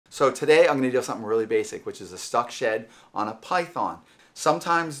So today I'm going to do something really basic, which is a stuck shed on a python.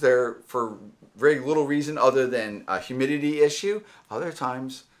 Sometimes they're for very little reason other than a humidity issue. Other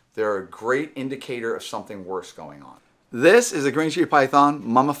times they're a great indicator of something worse going on. This is a green street python,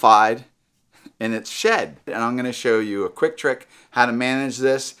 mummified in its shed. And I'm going to show you a quick trick how to manage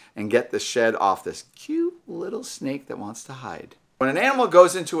this and get the shed off this cute little snake that wants to hide. When an animal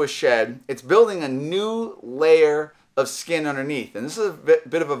goes into a shed, it's building a new layer of skin underneath. And this is a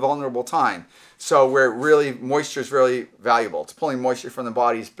bit of a vulnerable time. So where really moisture is really valuable. It's pulling moisture from the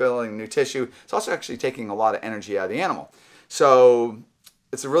body, it's building new tissue. It's also actually taking a lot of energy out of the animal. So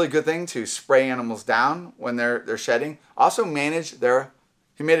it's a really good thing to spray animals down when they're shedding. Also manage their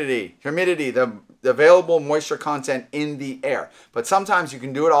humidity, the available moisture content in the air. But sometimes you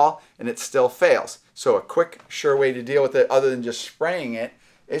can do it all and it still fails. So a quick, sure way to deal with it other than just spraying it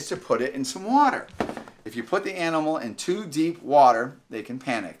is to put it in some water. If you put the animal in too deep water, they can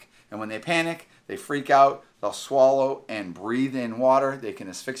panic. And when they panic, they freak out, they'll swallow and breathe in water. They can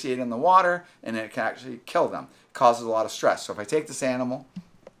asphyxiate in the water and it can actually kill them. It causes a lot of stress. So if I take this animal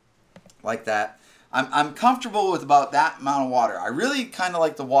like that, I'm comfortable with about that amount of water. I really kind of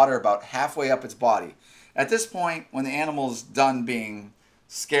like the water about halfway up its body. At this point, when the animal's done being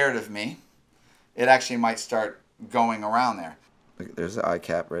scared of me, it actually might start going around there. There's the eye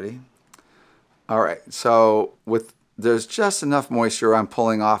cap, ready? All right, so there's just enough moisture, I'm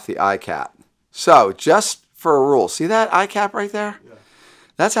pulling off the eye cap. So just for a rule, see that eye cap right there? Yeah.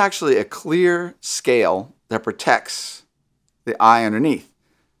 That's actually a clear scale that protects the eye underneath.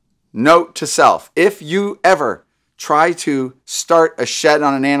 Note to self, if you ever try to start a shed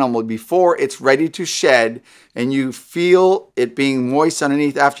on an animal before it's ready to shed and you feel it being moist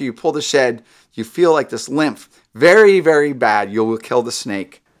underneath after you pull the shed, you feel like this lymph, very, very bad, you will kill the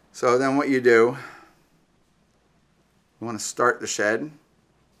snake. So then what you do, you want to start the shed.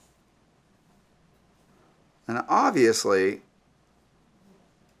 And obviously,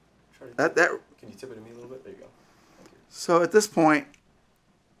 can you tip it to me a little bit? There you go. So at this point,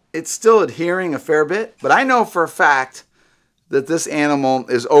 it's still adhering a fair bit, but I know for a fact that this animal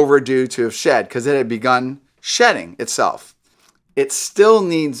is overdue to have shed because it had begun shedding itself. It still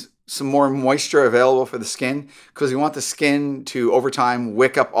needs some more moisture available for the skin because we want the skin to, over time,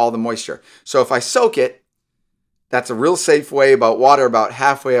 wick up all the moisture. So if I soak it, that's a real safe way about water about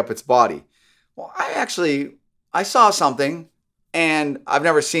halfway up its body. Well, I saw something, and I've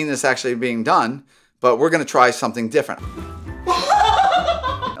never seen this actually being done, but we're going to try something different.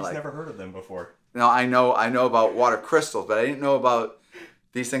 I've never heard of them before. No, I know about water crystals, but I didn't know about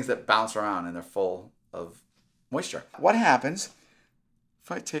these things that bounce around and they're full of moisture. What happens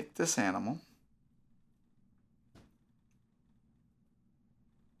if I take this animal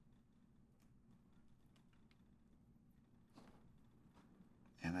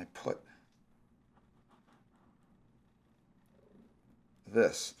and I put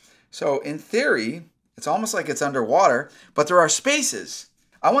this? So in theory, it's almost like it's underwater, but there are spaces.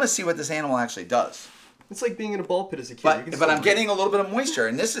 I want to see what this animal actually does. It's like being in a ball pit as a kid. But I'm getting a little bit of moisture,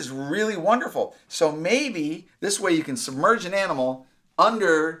 and this is really wonderful. So maybe this way you can submerge an animal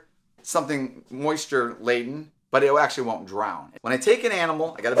under something moisture laden, but it actually won't drown. When I take an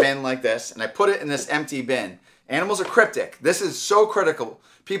animal, I got a bin like this, and I put it in this empty bin. Animals are cryptic. This is so critical.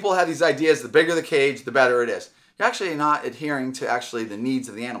 People have these ideas, the bigger the cage, the better it is. You're actually not adhering to actually the needs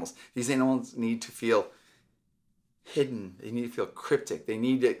of the animals. These animals need to feel hidden. They need to feel cryptic. They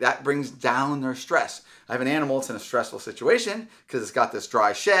need to, that brings down their stress. I have an animal that's in a stressful situation because it's got this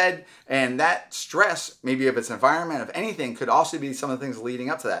dry shed, and that stress, maybe if it's environment, if anything, could also be some of the things leading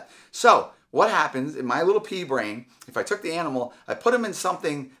up to that. So what happens in my little pea brain, if I took the animal, I put him in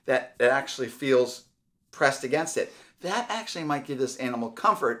something that actually feels pressed against it, that actually might give this animal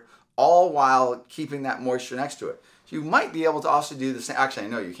comfort, all while keeping that moisture next to it. You might be able to also do this. Actually, I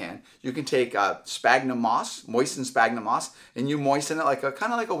know you can. You can take sphagnum moss, moistened sphagnum moss, and you moisten it like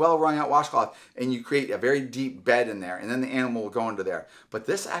kind of like a well-wrung out washcloth, and you create a very deep bed in there, and then the animal will go into there. But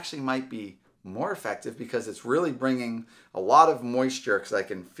this actually might be more effective because it's really bringing a lot of moisture, because I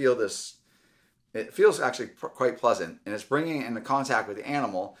can feel this. It feels actually quite pleasant, and it's bringing it into contact with the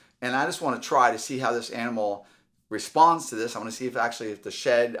animal. And I just want to try to see how this animal responds to this. I want to see if the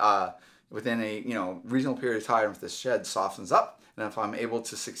shed within a reasonable period of time, if the shed softens up, and if I'm able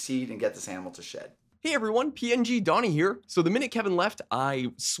to succeed and get this animal to shed. Hey everyone, PNG Donny here. So the minute Kevin left,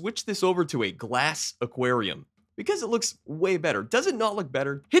 I switched this over to a glass aquarium because it looks way better. Does it not look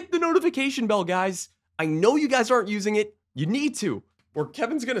better? Hit the notification bell, guys. I know you guys aren't using it. You need to, or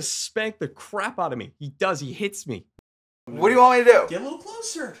Kevin's gonna spank the crap out of me. He does, he hits me. What do you want me to do? Get a little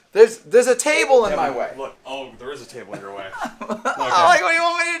closer. There's a table in my way. Look, oh, there is a table in your way. Okay. What do you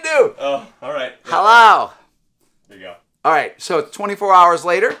want me to do? you. Oh, all right. Yeah. Hello. There you go. All right, so it's 24 hours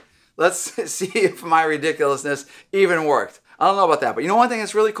later. Let's see if my ridiculousness even worked. I don't know about that, but you know one thing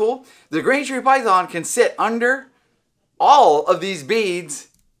that's really cool? The green tree python can sit under all of these beads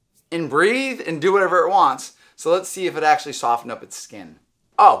and breathe and do whatever it wants. So let's see if it actually softened up its skin.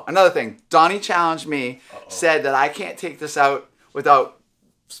 Oh, another thing. Donnie challenged me, said that I can't take this out without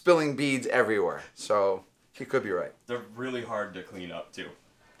spilling beads everywhere. So he could be right. They're really hard to clean up, too.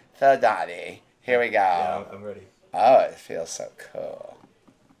 So Donnie, here we go. Yeah, I'm ready. Oh, it feels so cool.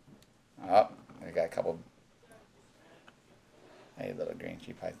 Oh, we got a couple. Hey, little green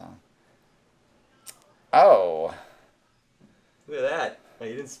tree python. Oh. Look at that. Oh,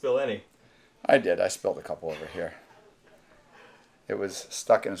 you didn't spill any. I did. I spilled a couple over here. It was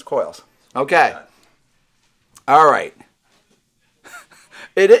stuck in his coils. Okay. All right.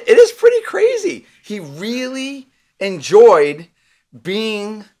 It is pretty crazy. He really enjoyed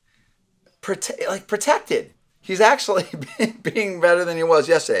being protected. He's actually being better than he was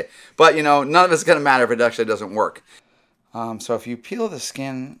yesterday. But, you know, none of it's going to matter if it actually doesn't work. So if you peel the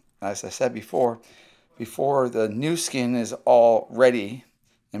skin, as I said before the new skin is all ready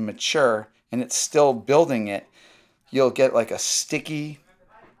and mature and it's still building it, you'll get like a sticky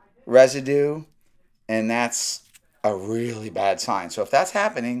residue, and that's a really bad sign. So if that's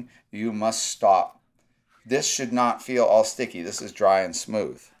happening, you must stop. This should not feel all sticky. This is dry and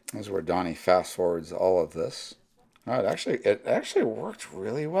smooth. This is where Donnie fast forwards all of this. Oh, it actually worked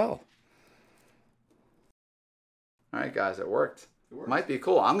really well. All right, guys, it worked. Might be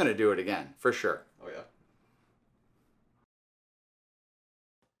cool. I'm going to do it again, for sure. Oh, yeah.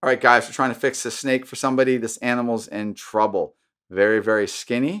 All right, guys, we're trying to fix this snake for somebody. This animal's in trouble. Very, very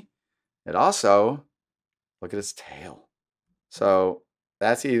skinny. It also, look at its tail. So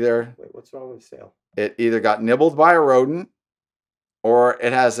that's either... Wait, what's wrong with his tail? It either got nibbled by a rodent or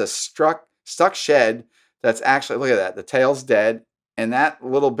it has a stuck shed that's actually, look at that, the tail's dead. And that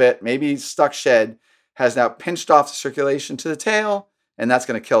little bit, maybe stuck shed, has now pinched off the circulation to the tail, and that's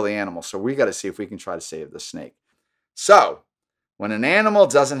going to kill the animal. So we got to see if we can try to save the snake. So when an animal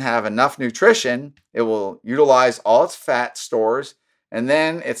doesn't have enough nutrition, it will utilize all its fat stores, and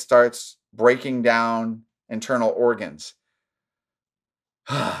then it starts breaking down internal organs.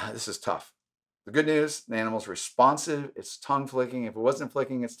 This is tough. The good news, the animal's responsive. It's tongue flicking. If it wasn't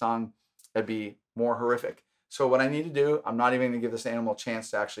flicking its tongue, it'd be more horrific. So what I need to do, I'm not even going to give this animal a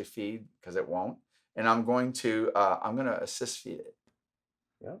chance to actually feed because it won't. And I'm going to assist feed it.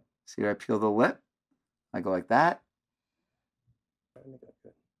 Yeah. See where I peel the lip? I go like that.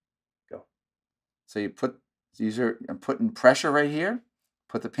 Go. So I'm putting pressure right here.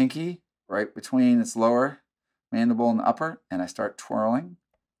 Put the pinky right between its lower mandible and the upper, and I start twirling.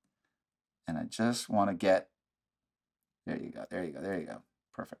 And I just want to get, there you go.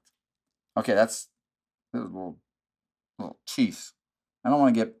 Perfect. Okay, that's a little teeth. I don't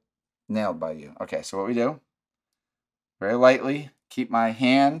want to get nailed by you. Okay, so what we do, very lightly, keep my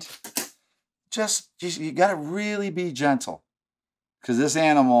hand, you got to really be gentle. Because this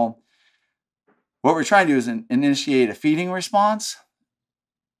animal, what we're trying to do is initiate a feeding response.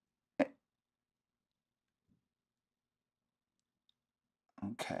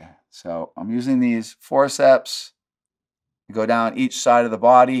 Okay, so I'm using these forceps to go down each side of the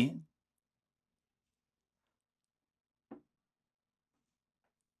body.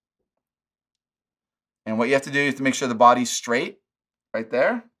 And what you have to do is to make sure the body's straight, right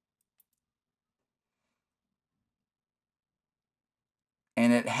there.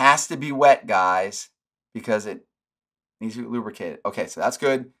 And it has to be wet, guys, because it needs to be lubricated. Okay, so that's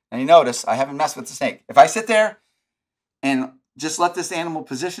good. And you notice I haven't messed with the snake. If I sit there and just let this animal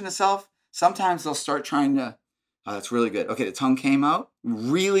position itself, sometimes they'll start trying to, oh, that's really good. Okay, the tongue came out,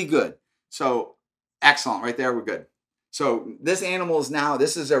 really good. So excellent, right there, we're good. So this animal is now,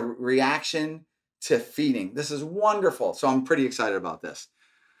 this is a reaction to feeding. This is wonderful. So I'm pretty excited about this.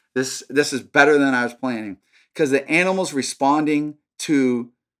 This is better than I was planning because the animal's responding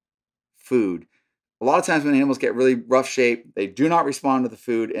to food. A lot of times when animals get really rough shape, they do not respond to the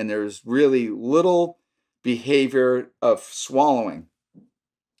food, and there's really little behavior of swallowing.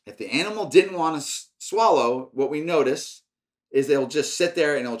 If the animal didn't want to swallow, what we notice is they'll just sit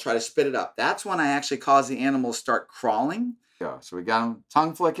there and they'll try to spit it up. That's when I actually cause the animal to start crawling. So we got them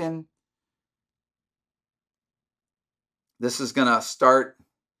tongue flicking. This is going to start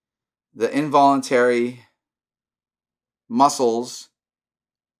the involuntary muscles,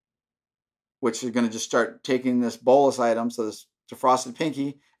 which are going to just start taking this bolus item, so this defrosted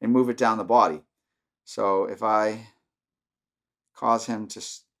pinky, and move it down the body. So if I cause her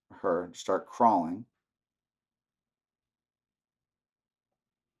to start crawling,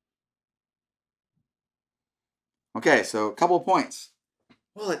 Okay, so a couple of points.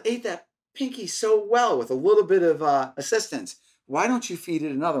 Well, it ate that pinky so well with a little bit of assistance. Why don't you feed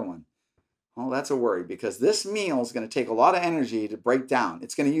it another one? Well, that's a worry because this meal is going to take a lot of energy to break down.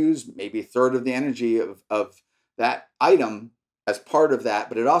 It's going to use maybe a third of the energy of that item as part of that,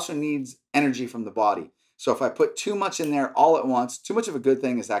 but it also needs energy from the body. So if I put too much in there all at once, too much of a good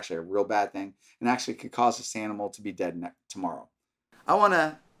thing is actually a real bad thing and actually could cause this animal to be dead tomorrow. I want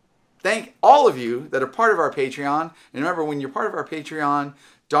to thank all of you that are part of our Patreon. And remember, when you're part of our Patreon,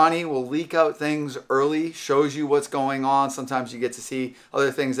 Donny will leak out things early, shows you what's going on. Sometimes you get to see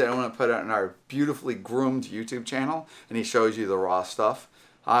other things that I want to put out on our beautifully groomed YouTube channel, and he shows you the raw stuff.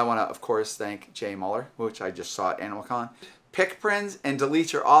 I want to, of course, thank Jay Muller, which I just saw at AnimalCon. Pickprins and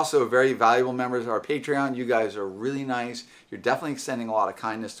Delete are also very valuable members of our Patreon. You guys are really nice. You're definitely extending a lot of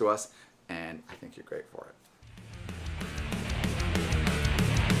kindness to us, and I think you're great for it.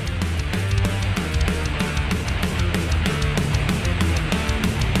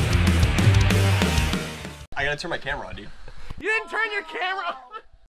 I gotta turn my camera on, dude. You didn't turn your camera on!